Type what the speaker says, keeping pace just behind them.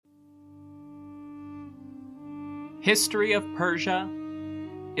History of Persia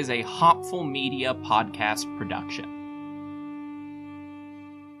is a Hopful Media podcast production.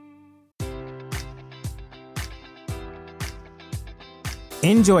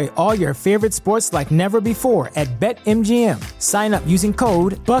 Enjoy all your favorite sports like never before at BetMGM. Sign up using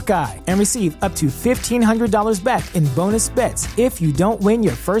code Buckeye and receive up to $1,500 back in bonus bets if you don't win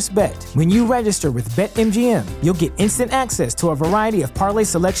your first bet. When you register with BetMGM, you'll get instant access to a variety of parlay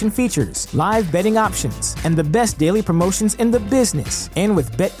selection features, live betting options, and the best daily promotions in the business. And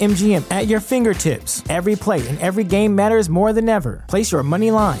with BetMGM at your fingertips, every play and every game matters more than ever. Place your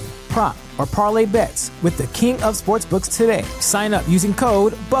money line, prop, or parlay bets with the king of sportsbooks today. Sign up using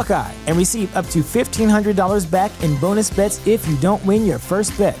code Buckeye and receive up to $1,500 back in bonus bets if you don't win your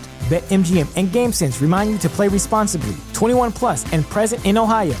first bet. BetMGM and GameSense remind you to play responsibly. 21 plus and present in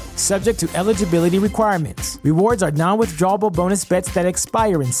Ohio, subject to eligibility requirements. Rewards are non-withdrawable bonus bets that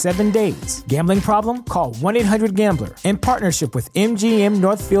expire in 7 days. Gambling problem? Call 1-800-GAMBLER. In partnership with MGM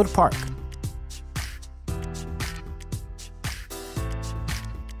Northfield Park.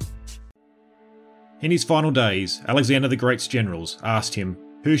 In his final days, Alexander the Great's generals asked him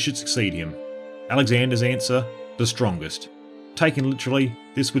who should succeed him. Alexander's answer, the strongest. Taken literally,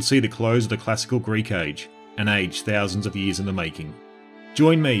 this would see the close of the classical Greek age, an age thousands of years in the making.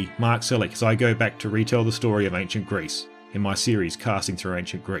 Join me, Mark Selleck, as I go back to retell the story of ancient Greece in my series Casting Through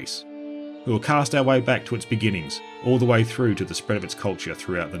Ancient Greece. We will cast our way back to its beginnings, all the way through to the spread of its culture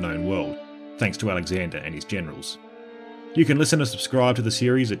throughout the known world, thanks to Alexander and his generals. You can listen and subscribe to the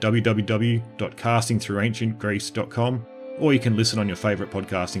series at www.castingthroughancientgreece.com, or you can listen on your favourite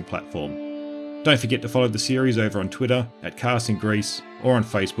podcasting platform. Don't forget to follow the series over on Twitter at Casting Greece or on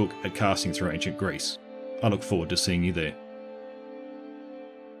Facebook at Casting Through Ancient Greece. I look forward to seeing you there.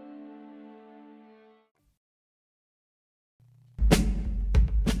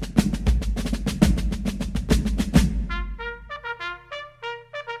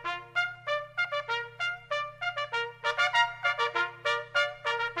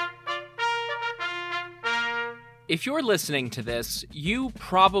 If you're listening to this, you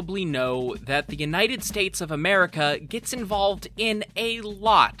probably know that the United States of America gets involved in a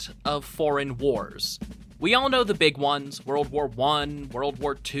lot of foreign wars. We all know the big ones: World War I, World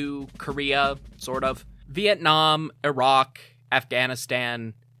War II, Korea, sort of, Vietnam, Iraq,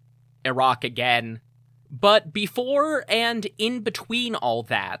 Afghanistan, Iraq again. But before and in between all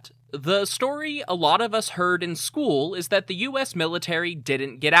that, the story a lot of us heard in school is that the US military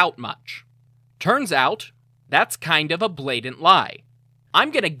didn't get out much. Turns out, that's kind of a blatant lie.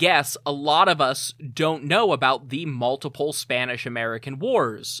 I'm gonna guess a lot of us don't know about the multiple Spanish-American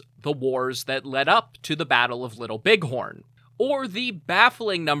wars, the wars that led up to the Battle of Little Bighorn, or the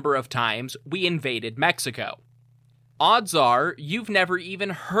baffling number of times we invaded Mexico. Odds are you've never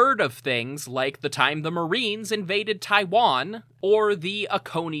even heard of things like the time the Marines invaded Taiwan, or the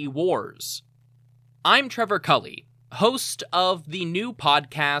Oconee Wars. I'm Trevor Cully, host of the new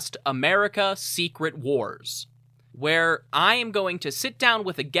podcast America Secret Wars, where I am going to sit down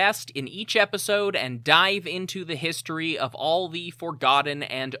with a guest in each episode and dive into the history of all the forgotten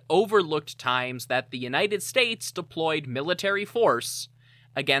and overlooked times that the United States deployed military force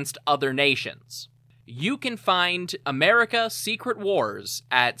against other nations. You can find America Secret Wars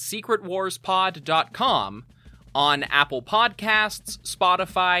at secretwarspod.com on Apple Podcasts,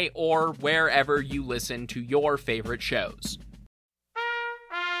 Spotify, or wherever you listen to your favorite shows.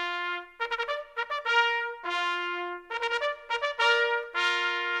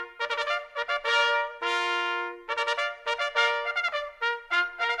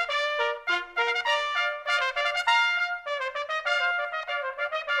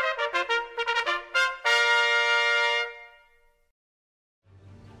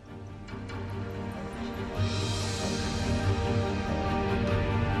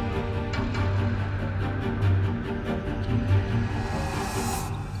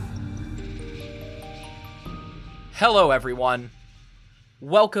 Hello, everyone.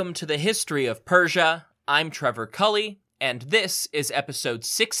 Welcome to the History of Persia. I'm Trevor Cully, and this is episode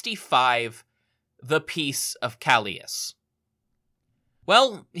 65, The Peace of Callias.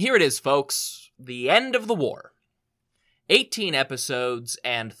 Well, here it is, folks. The end of the war. 18 episodes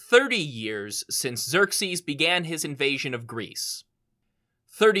and 30 years since Xerxes began his invasion of Greece.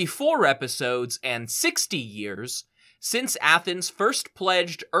 34 episodes and 60 years since Athens first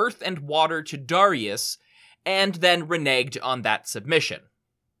pledged earth and water to Darius and then reneged on that submission.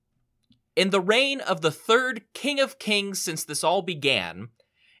 In the reign of the third king of kings since this all began,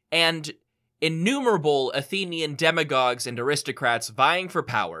 and innumerable Athenian demagogues and aristocrats vying for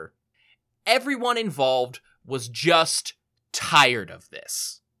power, everyone involved was just tired of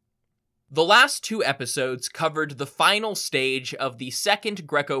this. The last 2 episodes covered the final stage of the Second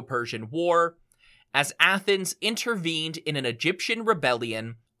Greco-Persian War, as Athens intervened in an Egyptian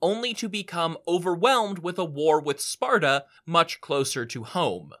rebellion only to become overwhelmed with a war with Sparta much closer to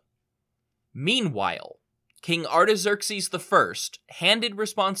home. Meanwhile, King Artaxerxes I handed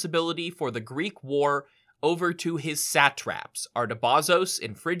responsibility for the Greek war over to his satraps, Artabazos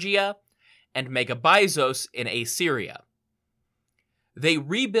in Phrygia and Megabyzos in Assyria. They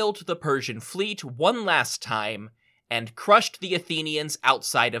rebuilt the Persian fleet one last time and crushed the Athenians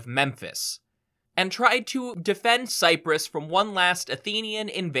outside of Memphis, and tried to defend Cyprus from one last Athenian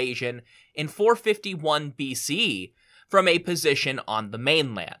invasion in 451 BCE from a position on the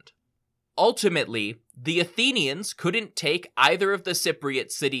mainland. Ultimately, the Athenians couldn't take either of the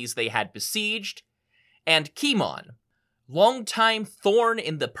Cypriot cities they had besieged, and Cimon, longtime thorn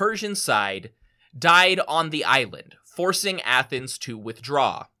in the Persian side, died on the island, forcing Athens to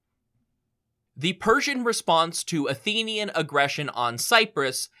withdraw. The Persian response to Athenian aggression on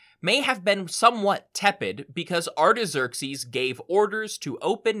Cyprus may have been somewhat tepid because Artaxerxes gave orders to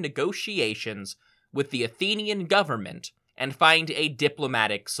open negotiations with the Athenian government and find a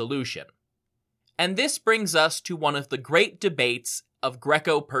diplomatic solution. And this brings us to one of the great debates of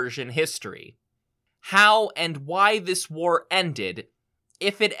Greco-Persian history: how and why this war ended,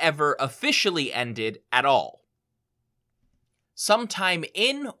 if it ever officially ended at all. Sometime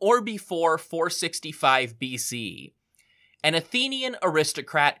in or before 465 BCE, an Athenian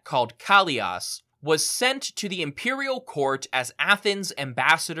aristocrat called Callias was sent to the imperial court as Athens'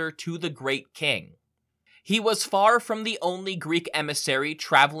 ambassador to the great king. He was far from the only Greek emissary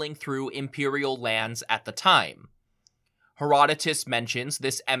traveling through imperial lands at the time. Herodotus mentions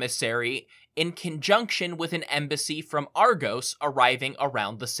this emissary in conjunction with an embassy from Argos arriving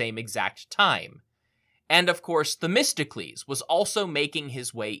around the same exact time. And of course, Themistocles was also making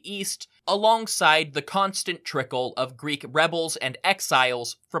his way east alongside the constant trickle of Greek rebels and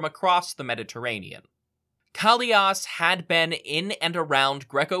exiles from across the Mediterranean. Callias had been in and around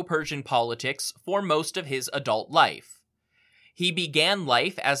Greco-Persian politics for most of his adult life. He began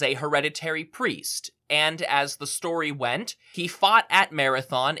life as a hereditary priest, and as the story went, he fought at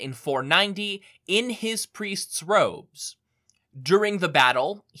Marathon in 490 in his priest's robes. During the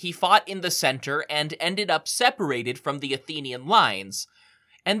battle, he fought in the center and ended up separated from the Athenian lines,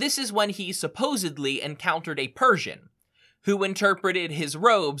 and this is when he supposedly encountered a Persian, who interpreted his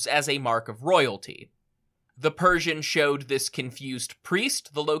robes as a mark of royalty. The Persian showed this confused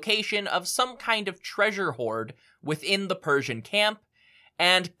priest the location of some kind of treasure hoard within the Persian camp,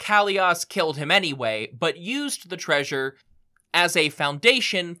 and Callias killed him anyway, but used the treasure as a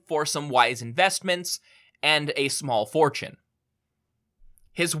foundation for some wise investments and a small fortune.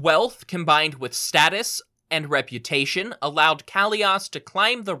 His wealth, combined with status and reputation, allowed Callias to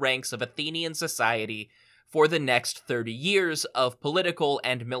climb the ranks of Athenian society for the next 30 years of political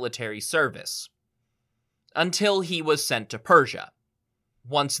and military service, until he was sent to Persia.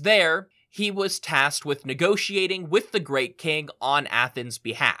 Once there, he was tasked with negotiating with the great king on Athens'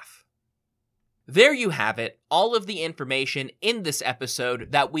 behalf. There you have it, all of the information in this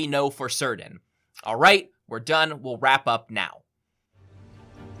episode that we know for certain. Alright, we're done, we'll wrap up now.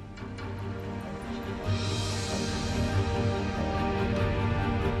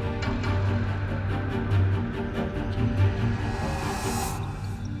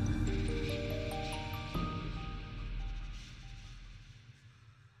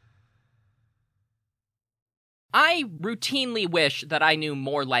 I routinely wish that I knew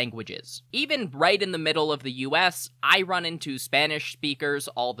more languages. Even right in the middle of the US, I run into Spanish speakers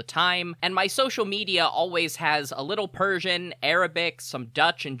all the time, and my social media always has a little Persian, Arabic, some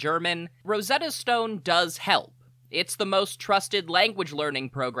Dutch and German. Rosetta Stone does help. It's the most trusted language learning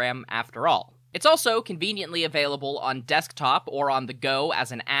program after all. It's also conveniently available on desktop or on the go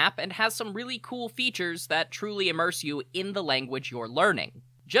as an app and has some really cool features that truly immerse you in the language you're learning.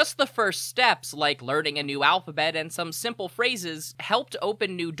 Just the first steps, like learning a new alphabet and some simple phrases, helped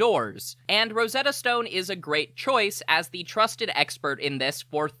open new doors, and Rosetta Stone is a great choice as the trusted expert in this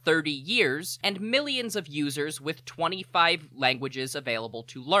for 30 years and millions of users with 25 languages available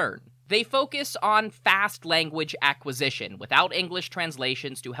to learn. They focus on fast language acquisition without English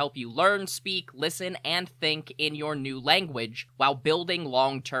translations to help you learn, speak, listen, and think in your new language while building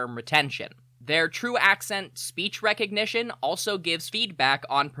long-term retention. Their true accent speech recognition also gives feedback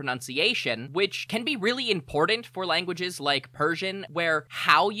on pronunciation, which can be really important for languages like Persian, where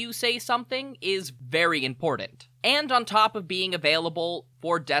how you say something is very important. And on top of being available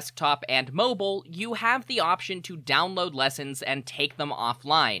For desktop and mobile, you have the option to download lessons and take them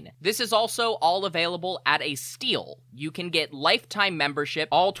offline. This is also all available at a steal. You can get lifetime membership,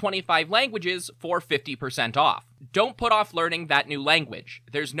 all 25 languages, for 50% off. Don't put off learning that new language.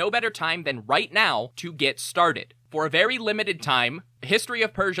 There's no better time than right now to get started. For a very limited time, History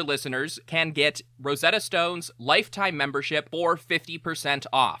of Persia listeners can get Rosetta Stone's lifetime membership for 50%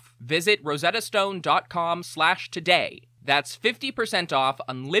 off. Visit rosettastone.com/today. That's 50% off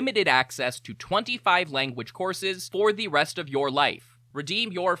unlimited access to 25 language courses for the rest of your life.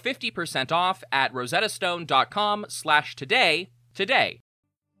 Redeem your 50% off at rosettastone.com/today today.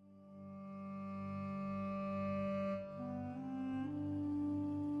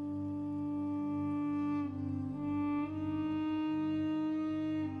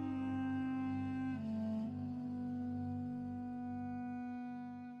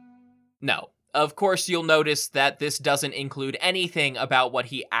 No. Of course, you'll notice that this doesn't include anything about what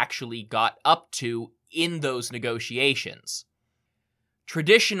he actually got up to in those negotiations.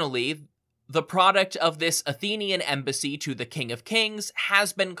 Traditionally, the product of this Athenian embassy to the King of Kings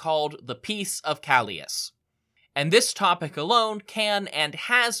has been called the Peace of Callias. And this topic alone can and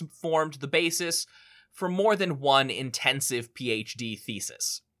has formed the basis for more than one intensive PhD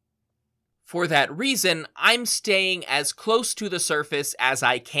thesis. For that reason, I'm staying as close to the surface as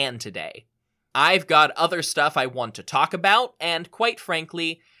I can today. I've got other stuff I want to talk about, and quite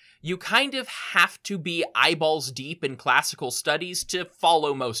frankly, you kind of have to be eyeballs deep in classical studies to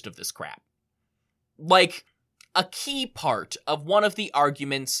follow most of this crap. Like, a key part of one of the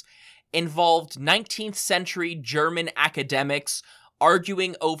arguments involved 19th century German academics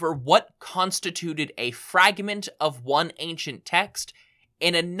arguing over what constituted a fragment of one ancient text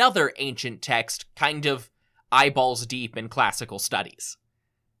in another ancient text, kind of eyeballs deep in classical studies.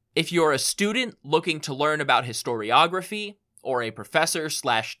 If you're a student looking to learn about historiography, or a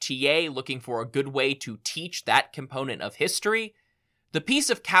professor/TA looking for a good way to teach that component of history, the Peace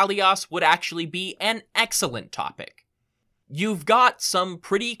of Callias would actually be an excellent topic. You've got some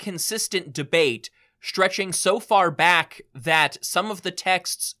pretty consistent debate stretching so far back that some of the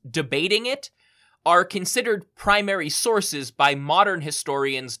texts debating it are considered primary sources by modern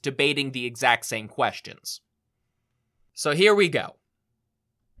historians debating the exact same questions. So here we go.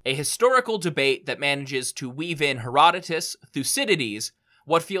 A historical debate that manages to weave in Herodotus, Thucydides,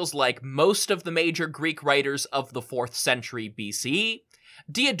 what feels like most of the major Greek writers of the 4th century BCE,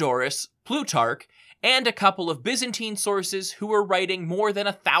 Diodorus, Plutarch, and a couple of Byzantine sources who were writing more than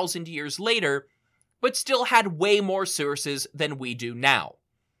 1,000 years later, but still had way more sources than we do now.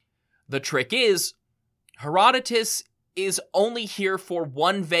 The trick is, Herodotus is only here for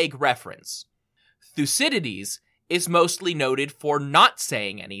one vague reference. Thucydides is mostly noted for not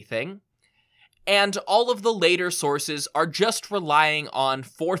saying anything, and all of the later sources are just relying on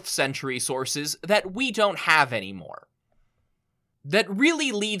 4th century sources that we don't have anymore. That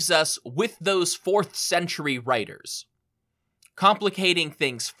really leaves us with those 4th century writers. Complicating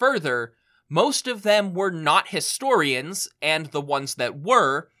things further, most of them were not historians, and the ones that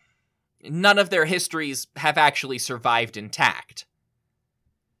were, none of their histories have actually survived intact.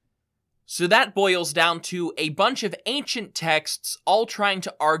 So that boils down to a bunch of ancient texts all trying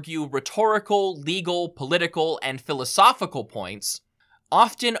to argue rhetorical, legal, political, and philosophical points,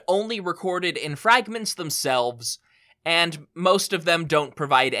 often only recorded in fragments themselves, and most of them don't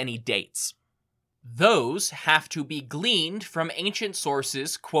provide any dates. Those have to be gleaned from ancient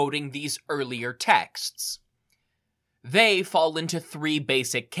sources quoting these earlier texts. They fall into 3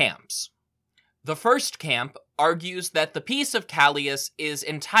 basic camps. The first camp argues that the Peace of Callias is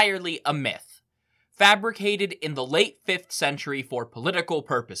entirely a myth, fabricated in the late 5th century for political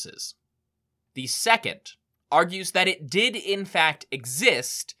purposes. The second argues that it did in fact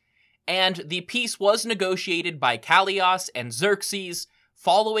exist, and the peace was negotiated by Callias and Xerxes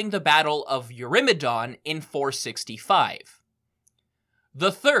following the Battle of Eurymedon in 465.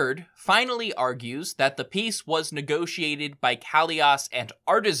 The third finally argues that the peace was negotiated by Callias and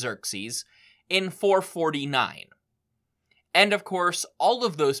Artaxerxes in 449. And of course, all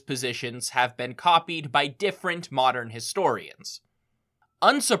of those positions have been copied by different modern historians.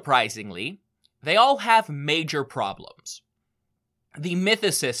 Unsurprisingly, they all have major problems. The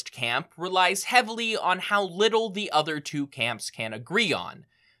mythicist camp relies heavily on how little the other 2 camps can agree on,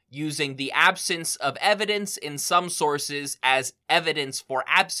 using the absence of evidence in some sources as evidence for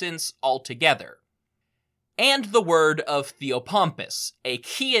absence altogether. And the word of Theopompus, a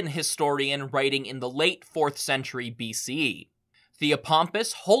Chian historian writing in the late 4th century BCE.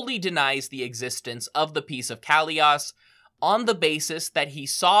 Theopompus wholly denies the existence of the Peace of Callias on the basis that he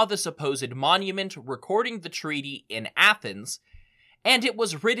saw the supposed monument recording the treaty in Athens, and it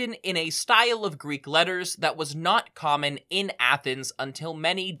was written in a style of Greek letters that was not common in Athens until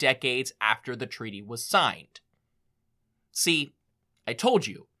many decades after the treaty was signed. See, I told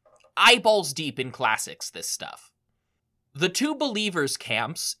you, eyeballs deep in classics, this stuff. The two believers'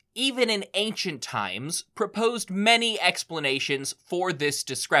 camps, even in ancient times, proposed many explanations for this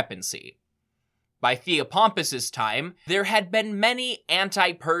discrepancy. By Theopompus's time, there had been many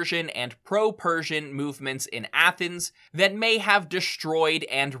anti-Persian and pro-Persian movements in Athens that may have destroyed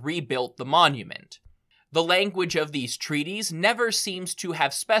and rebuilt the monument. The language of these treaties never seems to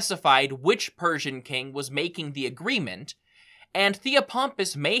have specified which Persian king was making the agreement, and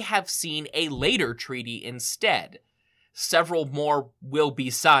Theopompus may have seen a later treaty instead. Several more will be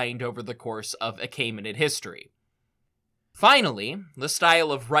signed over the course of Achaemenid history. Finally, the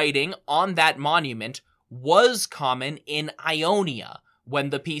style of writing on that monument was common in Ionia when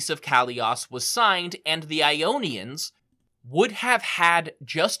the Peace of Kallios was signed, and the Ionians would have had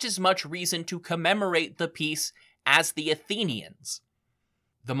just as much reason to commemorate the peace as the Athenians.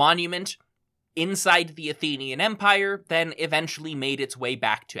 The monument inside the Athenian Empire then eventually made its way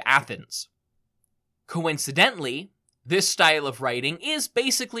back to Athens. Coincidentally, this style of writing is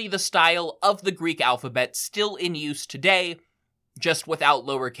basically the style of the Greek alphabet still in use today, just without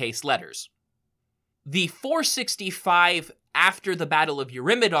lowercase letters. The 465 after the Battle of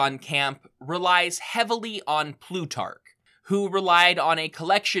Eurymedon camp relies heavily on Plutarch, who relied on a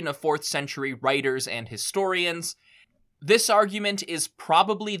collection of 4th century writers and historians. This argument is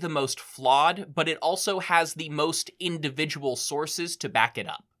probably the most flawed, but it also has the most individual sources to back it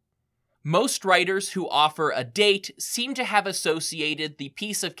up. Most writers who offer a date seem to have associated the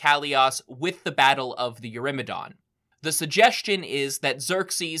Peace of Kallios with the Battle of the Eurymedon. The suggestion is that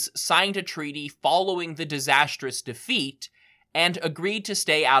Xerxes signed a treaty following the disastrous defeat and agreed to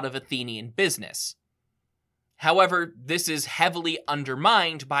stay out of Athenian business. However, this is heavily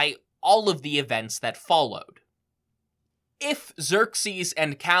undermined by all of the events that followed. If Xerxes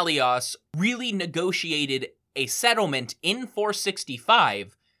and Kallios really negotiated a settlement in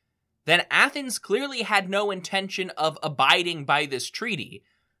 465, then Athens clearly had no intention of abiding by this treaty,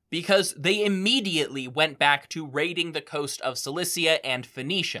 because they immediately went back to raiding the coast of Cilicia and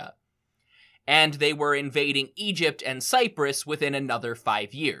Phoenicia, and they were invading Egypt and Cyprus within another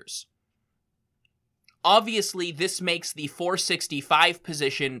 5 years. Obviously, this makes the 465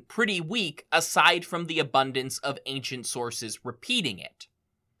 position pretty weak aside from the abundance of ancient sources repeating it.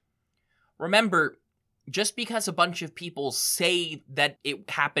 Remember, just because a bunch of people say that it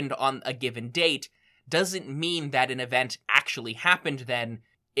happened on a given date doesn't mean that an event actually happened then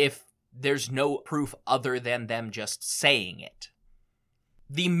if there's no proof other than them just saying it.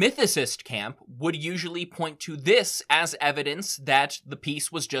 The mythicist camp would usually point to this as evidence that the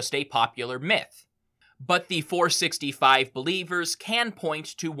peace was just a popular myth. But the 465 believers can point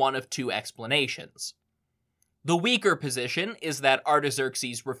to one of two explanations. The weaker position is that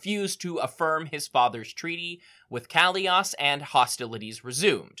Artaxerxes refused to affirm his father's treaty with Kallios and hostilities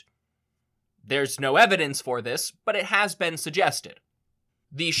resumed. There's no evidence for this, but it has been suggested.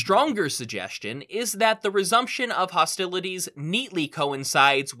 The stronger suggestion is that the resumption of hostilities neatly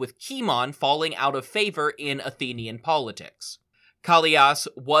coincides with Cimon falling out of favor in Athenian politics. Kallios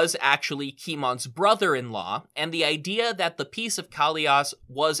was actually Cimon's brother-in-law, and the idea that the Peace of Kallios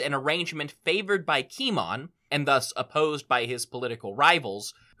was an arrangement favored by Cimon, and thus opposed by his political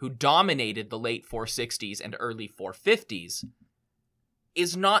rivals, who dominated the late 460s and early 450s,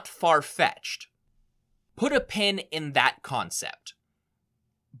 is not far-fetched. Put a pin in that concept.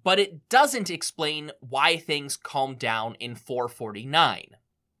 But it doesn't explain why things calmed down in 449.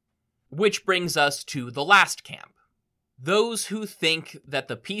 Which brings us to the last camp. Those who think that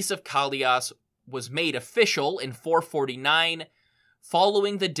the Peace of Kallios was made official in 449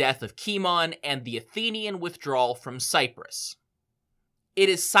 following the death of Cimon and the Athenian withdrawal from Cyprus. It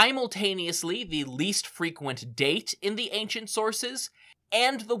is simultaneously the least frequent date in the ancient sources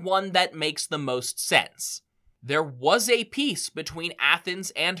and the one that makes the most sense. There was a peace between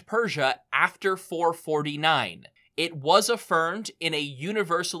Athens and Persia after 449. It was affirmed in a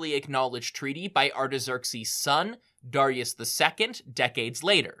universally acknowledged treaty by Artaxerxes' son, Darius II, decades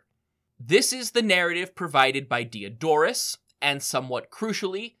later. This is the narrative provided by Diodorus, and somewhat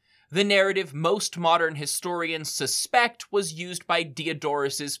crucially, the narrative most modern historians suspect was used by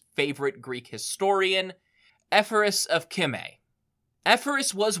Diodorus' favorite Greek historian, Ephorus of Kyme.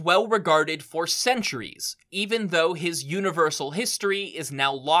 Ephorus was well regarded for centuries, even though his universal history is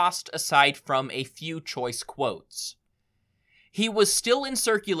now lost aside from a few choice quotes. He was still in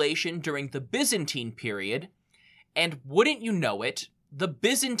circulation during the Byzantine period, and wouldn't you know it, the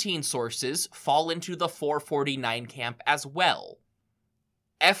Byzantine sources fall into the 449 camp as well.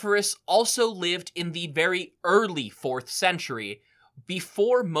 Ephorus also lived in the very early 4th century,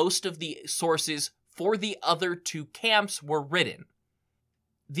 before most of the sources for the other two camps were written.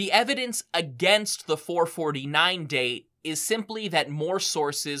 The evidence against the 449 date is simply that more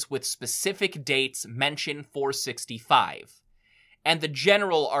sources with specific dates mention 465, and the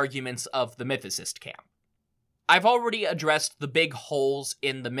general arguments of the mythicist camp. I've already addressed the big holes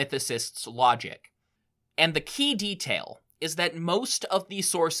in the mythicists' logic, and the key detail is that most of the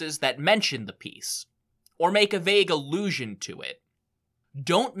sources that mention the peace, or make a vague allusion to it,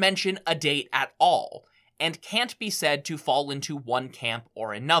 don't mention a date at all, and can't be said to fall into one camp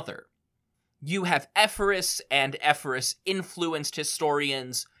or another. You have Ephorus and Ephorus-influenced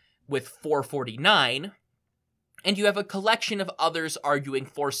historians with 449, and you have a collection of others arguing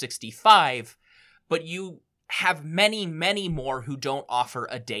 465, but you have many, many more who don't offer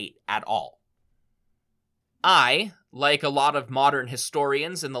a date at all. I, like a lot of modern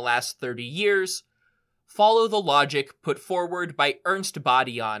historians in the last 30 years, follow the logic put forward by Ernst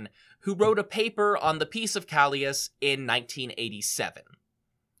Badian, who wrote a paper on the Peace of Callias in 1987.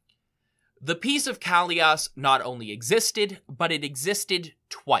 The Peace of Callias not only existed, but it existed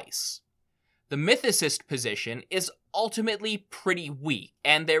twice. The mythicist position is ultimately pretty weak,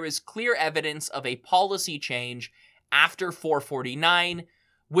 and there is clear evidence of a policy change after 449,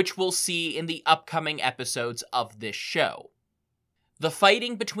 which we'll see in the upcoming episodes of this show. The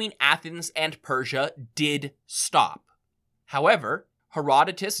fighting between Athens and Persia did stop. However,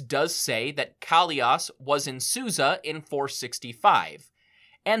 Herodotus does say that Callias was in Susa in 465,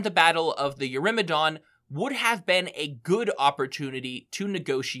 and the Battle of the Eurymedon would have been a good opportunity to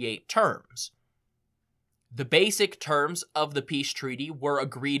negotiate terms. The basic terms of the peace treaty were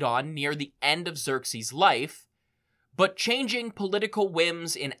agreed on near the end of Xerxes' life, but changing political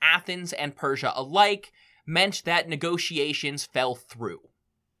whims in Athens and Persia alike meant that negotiations fell through.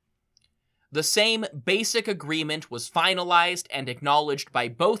 The same basic agreement was finalized and acknowledged by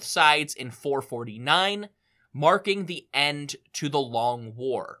both sides in 449, marking the end to the Long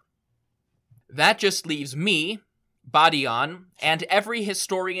War. That just leaves me, Badian, and every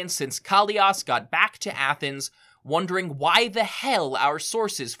historian since Callias got back to Athens wondering why the hell our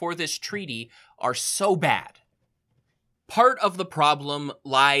sources for this treaty are so bad. Part of the problem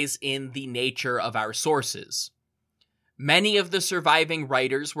lies in the nature of our sources. Many of the surviving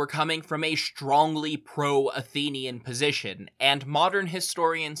writers were coming from a strongly pro-Athenian position, and modern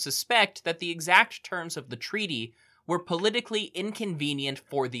historians suspect that the exact terms of the treaty were politically inconvenient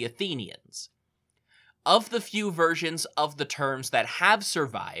for the Athenians. Of the few versions of the terms that have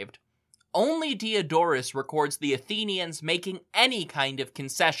survived, only Diodorus records the Athenians making any kind of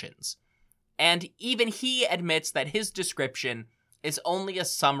concessions, and even he admits that his description is only a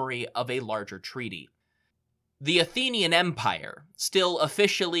summary of a larger treaty. The Athenian Empire, still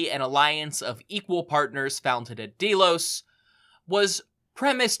officially an alliance of equal partners founded at Delos, was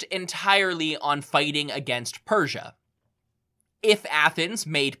premised entirely on fighting against Persia. If Athens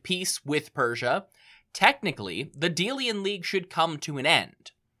made peace with Persia, technically the Delian League should come to an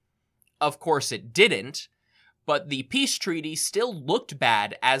end. Of course it didn't, but the peace treaty still looked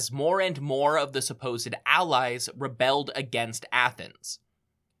bad as more and more of the supposed allies rebelled against Athens.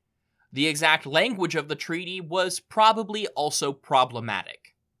 The exact language of the treaty was probably also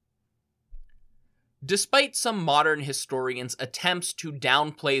problematic. Despite some modern historians' attempts to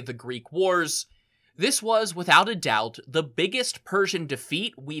downplay the Greek wars, this was, without a doubt, the biggest Persian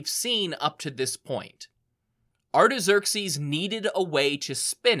defeat we've seen up to this point. Artaxerxes needed a way to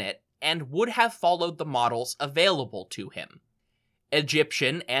spin it, and would have followed the models available to him: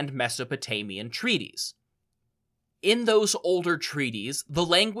 Egyptian and Mesopotamian treaties. In those older treaties, the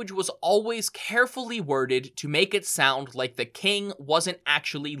language was always carefully worded to make it sound like the king wasn't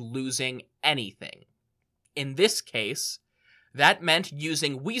actually losing anything. In this case, that meant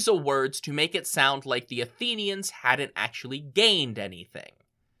using weasel words to make it sound like the Athenians hadn't actually gained anything.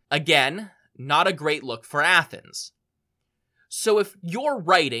 Again, not a great look for Athens. So if you're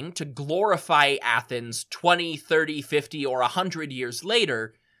writing to glorify Athens 20, 30, 50, or 100 years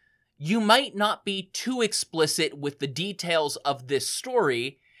later, you might not be too explicit with the details of this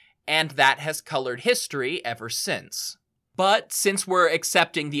story, and that has colored history ever since. But since we're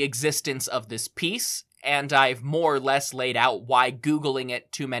accepting the existence of this piece, and I've more or less laid out why Googling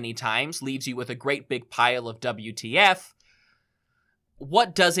it too many times leaves you with a great big pile of WTF,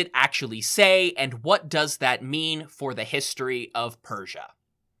 what does it actually say, and what does that mean for the history of Persia?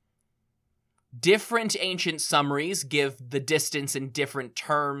 Different ancient summaries give the distance in different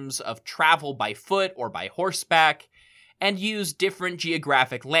terms of travel by foot or by horseback, and use different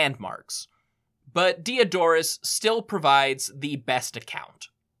geographic landmarks. but Diodorus still provides the best account.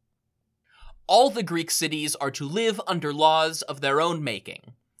 All the Greek cities are to live under laws of their own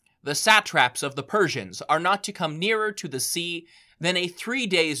making. The satraps of the Persians are not to come nearer to the sea than a 3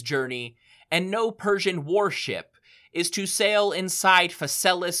 days' journey, and no Persian warship is to sail inside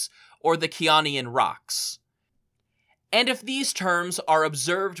Phaselis or the Chionian rocks. And if these terms are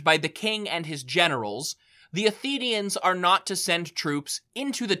observed by the king and his generals, the Athenians are not to send troops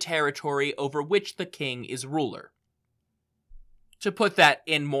into the territory over which the king is ruler. To put that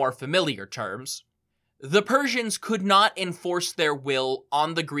in more familiar terms, the Persians could not enforce their will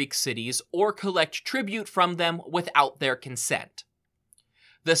on the Greek cities or collect tribute from them without their consent.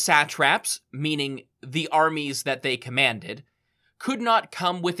 The satraps, meaning the armies that they commanded, could not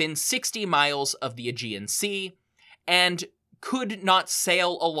come within 60 miles of the Aegean Sea, and could not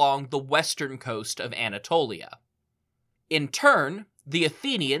sail along the western coast of Anatolia. In turn, the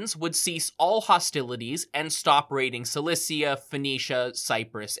Athenians would cease all hostilities and stop raiding Cilicia, Phoenicia,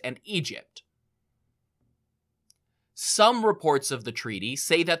 Cyprus, and Egypt. Some reports of the treaty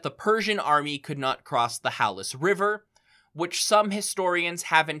say that the Persian army could not cross the Halys River, which some historians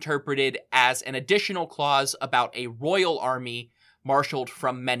have interpreted as an additional clause about a royal army marshaled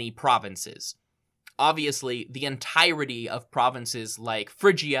from many provinces. Obviously, the entirety of provinces like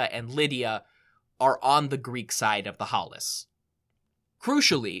Phrygia and Lydia are on the Greek side of the Halys.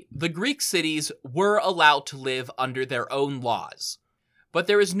 Crucially, the Greek cities were allowed to live under their own laws, but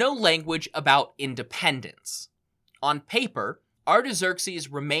there is no language about independence. On paper,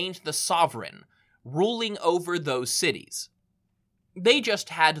 Artaxerxes remained the sovereign, ruling over those cities. They just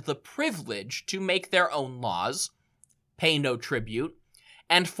had the privilege to make their own laws, pay no tribute,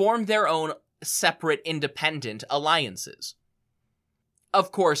 and form their own separate independent alliances.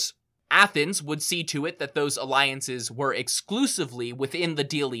 Of course, Athens would see to it that those alliances were exclusively within the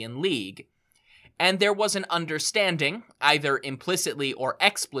Delian League, and there was an understanding, either implicitly or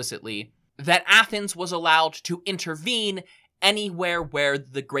explicitly, that Athens was allowed to intervene anywhere where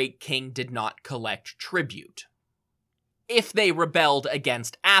the great king did not collect tribute. If they rebelled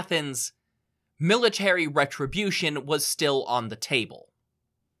against Athens, military retribution was still on the table.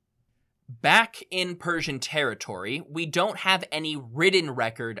 Back in Persian territory, we don't have any written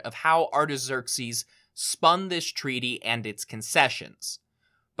record of how Artaxerxes spun this treaty and its concessions,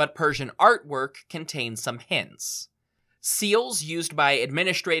 but Persian artwork contains some hints. Seals used by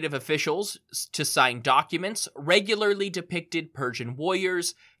administrative officials to sign documents regularly depicted Persian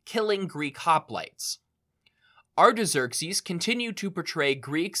warriors killing Greek hoplites. Artaxerxes continued to portray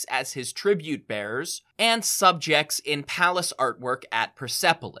Greeks as his tribute bearers and subjects in palace artwork at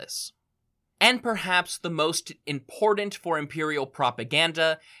Persepolis. And perhaps the most important for imperial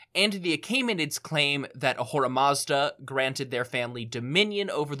propaganda and the Achaemenids' claim that Ahura Mazda granted their family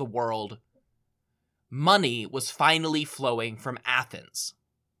dominion over the world, money was finally flowing from Athens.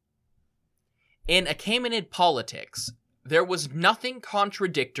 In Achaemenid politics, there was nothing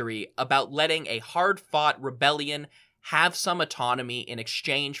contradictory about letting a hard-fought rebellion have some autonomy in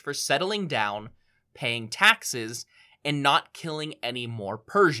exchange for settling down, paying taxes, and not killing any more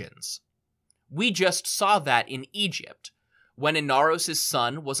Persians. We just saw that in Egypt, when Inaros'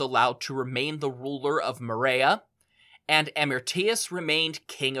 son was allowed to remain the ruler of Merea, and Amirtius remained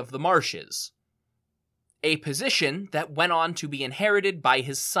king of the marshes, a position that went on to be inherited by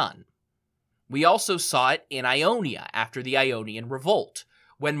his son. We also saw it in Ionia after the Ionian Revolt,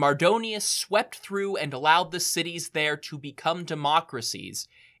 when Mardonius swept through and allowed the cities there to become democracies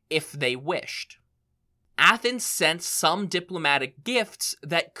if they wished. Athens sent some diplomatic gifts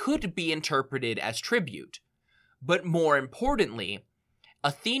that could be interpreted as tribute, but more importantly,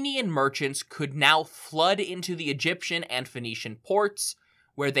 Athenian merchants could now flood into the Egyptian and Phoenician ports,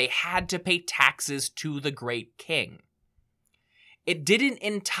 where they had to pay taxes to the great king. It didn't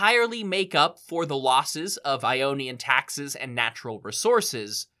entirely make up for the losses of Ionian taxes and natural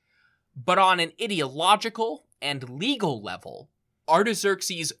resources, but on an ideological and legal level,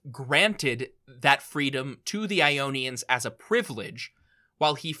 Artaxerxes granted that freedom to the Ionians as a privilege,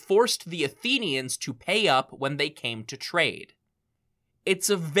 while he forced the Athenians to pay up when they came to trade.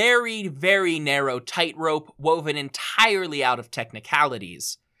 It's a very, very narrow tightrope woven entirely out of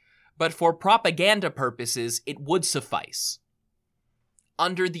technicalities, but for propaganda purposes, it would suffice.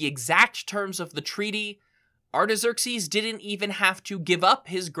 Under the exact terms of the treaty, Artaxerxes didn't even have to give up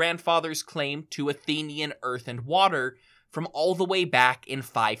his grandfather's claim to Athenian earth and water from all the way back in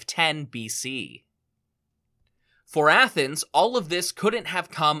 510 BC. For Athens, all of this couldn't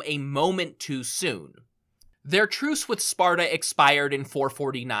have come a moment too soon. Their truce with Sparta expired in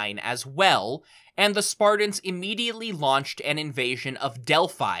 449 as well, and the Spartans immediately launched an invasion of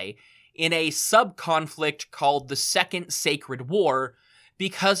Delphi in a sub-conflict called the Second Sacred War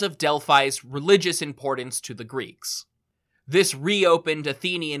because of Delphi's religious importance to the Greeks. This reopened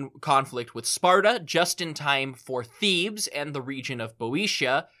Athenian conflict with Sparta just in time for Thebes and the region of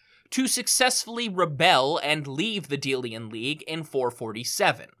Boeotia to successfully rebel and leave the Delian League in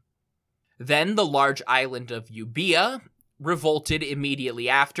 447. Then the large island of Euboea revolted immediately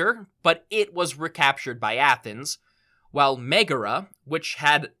after, but it was recaptured by Athens, while Megara, which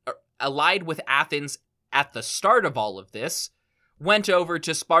had allied with Athens at the start of all of this, went over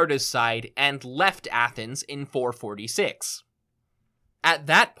to Sparta's side and left Athens in 446. At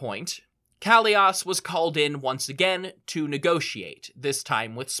that point, Callias was called in once again to negotiate, this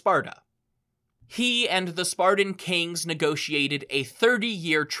time with Sparta. He and the Spartan kings negotiated a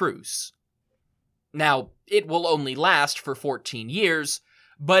 30-year truce. Now, it will only last for 14 years,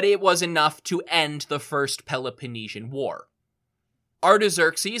 but it was enough to end the First Peloponnesian War.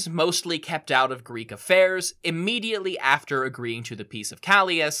 Artaxerxes mostly kept out of Greek affairs immediately after agreeing to the Peace of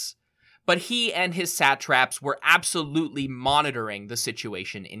Callias, but he and his satraps were absolutely monitoring the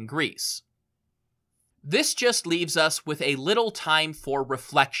situation in Greece. This just leaves us with a little time for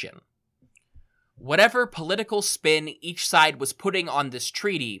reflection. Whatever political spin each side was putting on this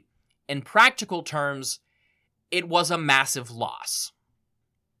treaty, in practical terms, it was a massive loss.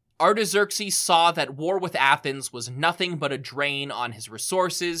 Artaxerxes saw that war with Athens was nothing but a drain on his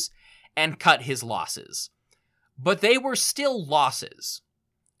resources and cut his losses. But they were still losses.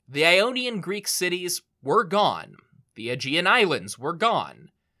 The Ionian Greek cities were gone. The Aegean Islands were gone.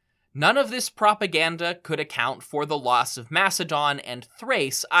 None of this propaganda could account for the loss of Macedon and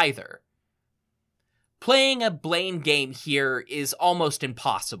Thrace either. Playing a blame game here is almost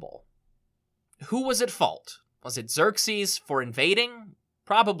impossible. Who was at fault? Was it Xerxes for invading?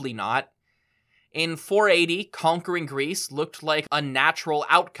 Probably not. In 480, conquering Greece looked like a natural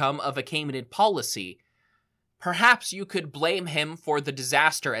outcome of Achaemenid policy. Perhaps you could blame him for the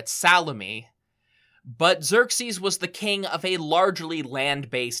disaster at Salome, but Xerxes was the king of a largely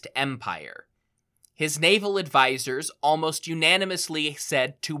land-based empire. His naval advisors almost unanimously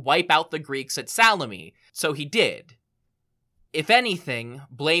said to wipe out the Greeks at Salome, so he did. If anything,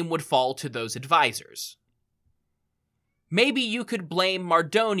 blame would fall to those advisors. Maybe you could blame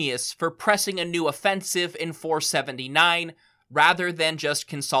Mardonius for pressing a new offensive in 479 rather than just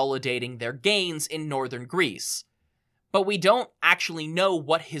consolidating their gains in northern Greece. But we don't actually know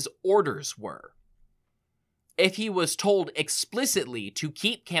what his orders were. If he was told explicitly to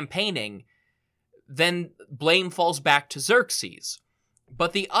keep campaigning, then blame falls back to Xerxes.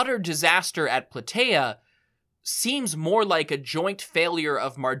 But the utter disaster at Plataea seems more like a joint failure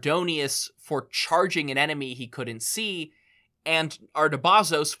of Mardonius for charging an enemy he couldn't see, and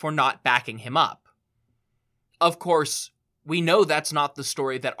Artabazos for not backing him up. Of course, we know that's not the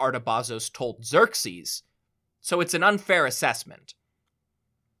story that Artabazos told Xerxes, so it's an unfair assessment.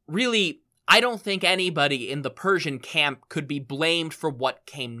 Really, I don't think anybody in the Persian camp could be blamed for what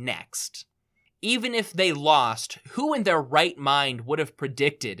came next. Even if they lost, who in their right mind would have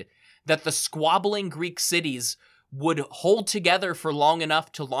predicted that the squabbling Greek cities would hold together for long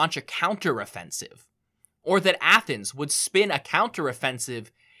enough to launch a counteroffensive? Or that Athens would spin a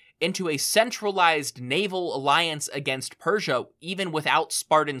counteroffensive into a centralized naval alliance against Persia even without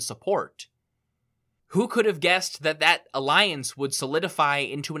Spartan support? Who could have guessed that that alliance would solidify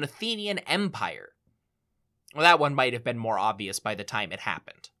into an Athenian empire? Well, that one might have been more obvious by the time it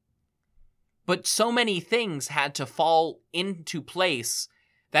happened. But so many things had to fall into place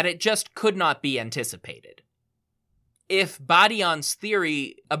that it just could not be anticipated. If Badion's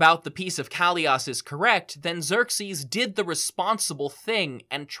theory about the Peace of Callias is correct, then Xerxes did the responsible thing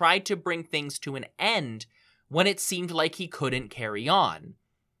and tried to bring things to an end when it seemed like he couldn't carry on.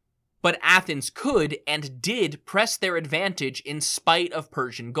 But Athens could and did press their advantage in spite of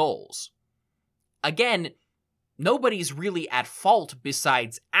Persian goals. Again, nobody's really at fault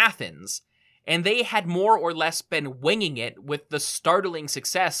besides Athens, and they had more or less been winging it with the startling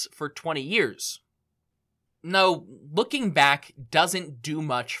success for 20 years. No, looking back doesn't do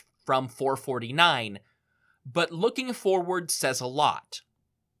much from 449, but looking forward says a lot.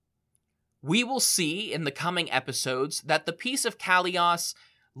 We will see in the coming episodes that the Peace of Callias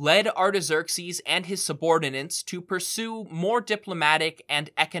led Artaxerxes and his subordinates to pursue more diplomatic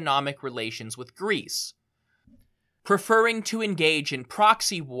and economic relations with Greece, preferring to engage in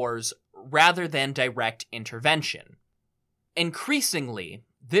proxy wars rather than direct intervention. Increasingly,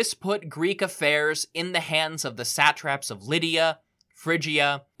 this put Greek affairs in the hands of the satraps of Lydia,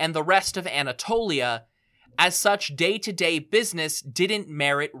 Phrygia, and the rest of Anatolia, as such day-to-day business didn't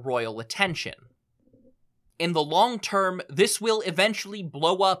merit royal attention. In the long term, this will eventually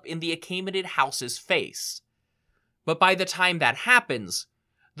blow up in the Achaemenid house's face. But by the time that happens,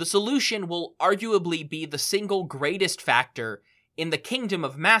 the solution will arguably be the single greatest factor in the Kingdom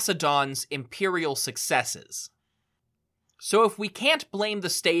of Macedon's imperial successes. So if we can't blame the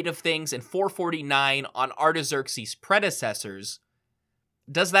state of things in 449 on Artaxerxes' predecessors,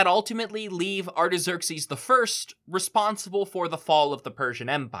 does that ultimately leave Artaxerxes I responsible for the fall of the Persian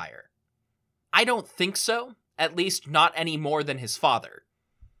Empire? I don't think so, at least not any more than his father.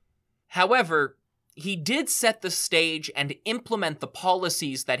 However, he did set the stage and implement the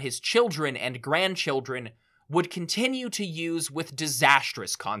policies that his children and grandchildren would continue to use with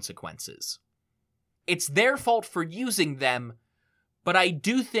disastrous consequences. It's their fault for using them, but I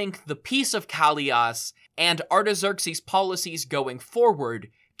do think the Peace of Callias and Artaxerxes' policies going forward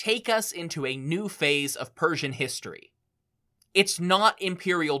take us into a new phase of Persian history. It's not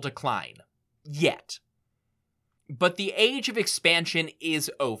imperial decline. Yet. But the age of expansion is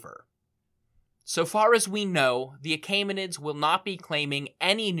over. So far as we know, the Achaemenids will not be claiming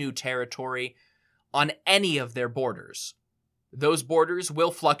any new territory on any of their borders. Those borders will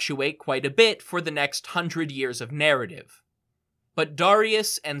fluctuate quite a bit for the next 100 years of narrative. But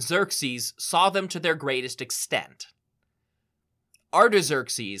Darius and Xerxes saw them to their greatest extent.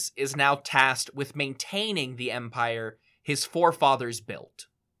 Artaxerxes is now tasked with maintaining the empire his forefathers built.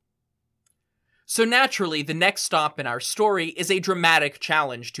 So naturally, the next stop in our story is a dramatic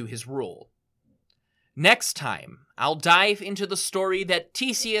challenge to his rule. Next time, I'll dive into the story that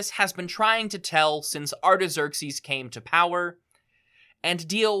Theseus has been trying to tell since Artaxerxes came to power, and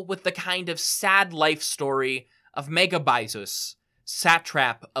deal with the kind of sad life story of Megabyzus,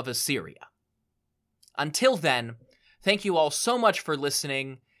 satrap of Assyria. Until then, thank you all so much for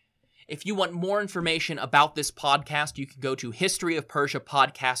listening. If you want more information about this podcast, you can go to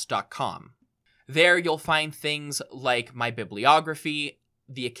historyofpersiapodcast.com. There you'll find things like my bibliography,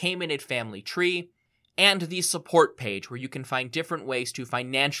 the Achaemenid family tree, and the support page where you can find different ways to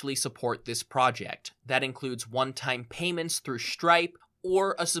financially support this project. That includes one-time payments through Stripe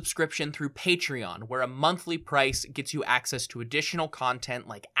or a subscription through Patreon, where a monthly price gets you access to additional content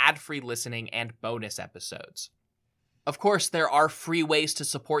like ad-free listening and bonus episodes. Of course, there are free ways to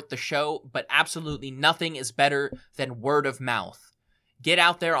support the show, but absolutely nothing is better than word of mouth. Get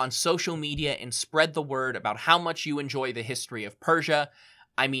out there on social media and spread the word about how much you enjoy the history of Persia.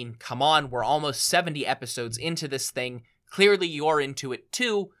 I mean, come on, we're almost 70 episodes into this thing. Clearly you're into it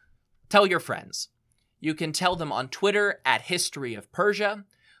too. Tell your friends. You can tell them on Twitter at History of Persia,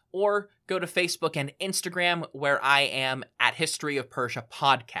 or go to Facebook and Instagram where I am at History of Persia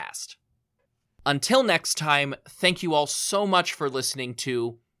Podcast. Until next time, thank you all so much for listening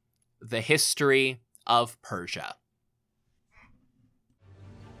to The History of Persia.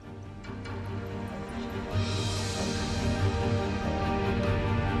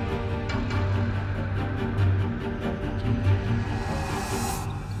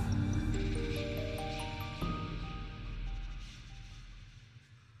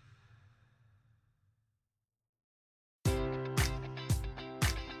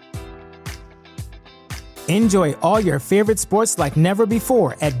 Enjoy all your favorite sports like never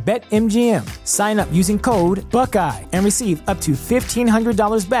before at BetMGM. Sign up using code Buckeye and receive up to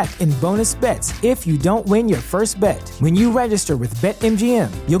 $1,500 back in bonus bets if you don't win your first bet. When you register with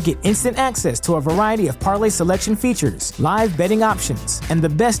BetMGM, you'll get instant access to a variety of parlay selection features, live betting options, and the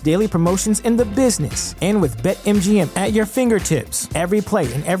best daily promotions in the business. And with BetMGM at your fingertips, every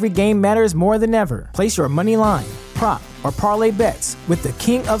play and every game matters more than ever. Place your money line, prop, or parlay bets with the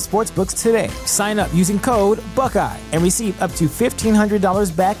king of sportsbooks today. Sign up using code Buckeye and receive up to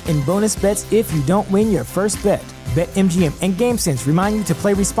 $1,500 back in bonus bets if you don't win your first bet. BetMGM and GameSense remind you to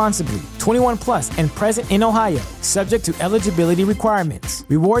play responsibly. 21 plus and present in Ohio, subject to eligibility requirements.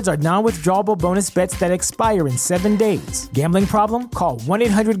 Rewards are non-withdrawable bonus bets that expire in 7 days. Gambling problem? Call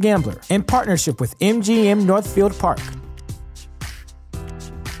 1-800-GAMBLER in partnership with MGM Northfield Park.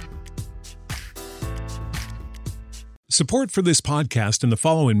 Support for this podcast and the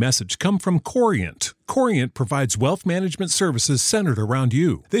following message come from Corient. Corient provides wealth management services centered around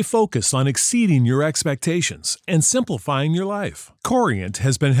you. They focus on exceeding your expectations and simplifying your life. Corient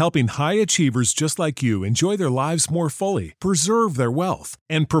has been helping high achievers just like you enjoy their lives more fully, preserve their wealth,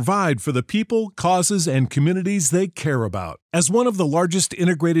 and provide for the people, causes, and communities they care about. As one of the largest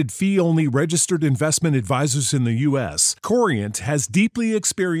integrated fee-only registered investment advisors in the U.S., Corient has deeply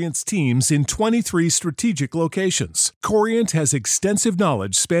experienced teams in 23 strategic locations. Corient has extensive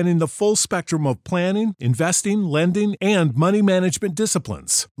knowledge spanning the full spectrum of planning, planning, investing, lending, and money management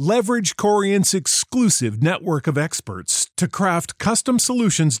disciplines. Leverage Corient's exclusive network of experts to craft custom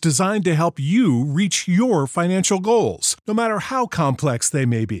solutions designed to help you reach your financial goals, no matter how complex they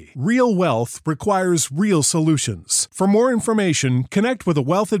may be. Real wealth requires real solutions. For more information, connect with a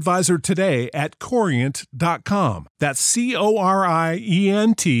wealth advisor today at Corient.com. That's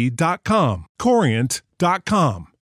Corient.com. Corient.com.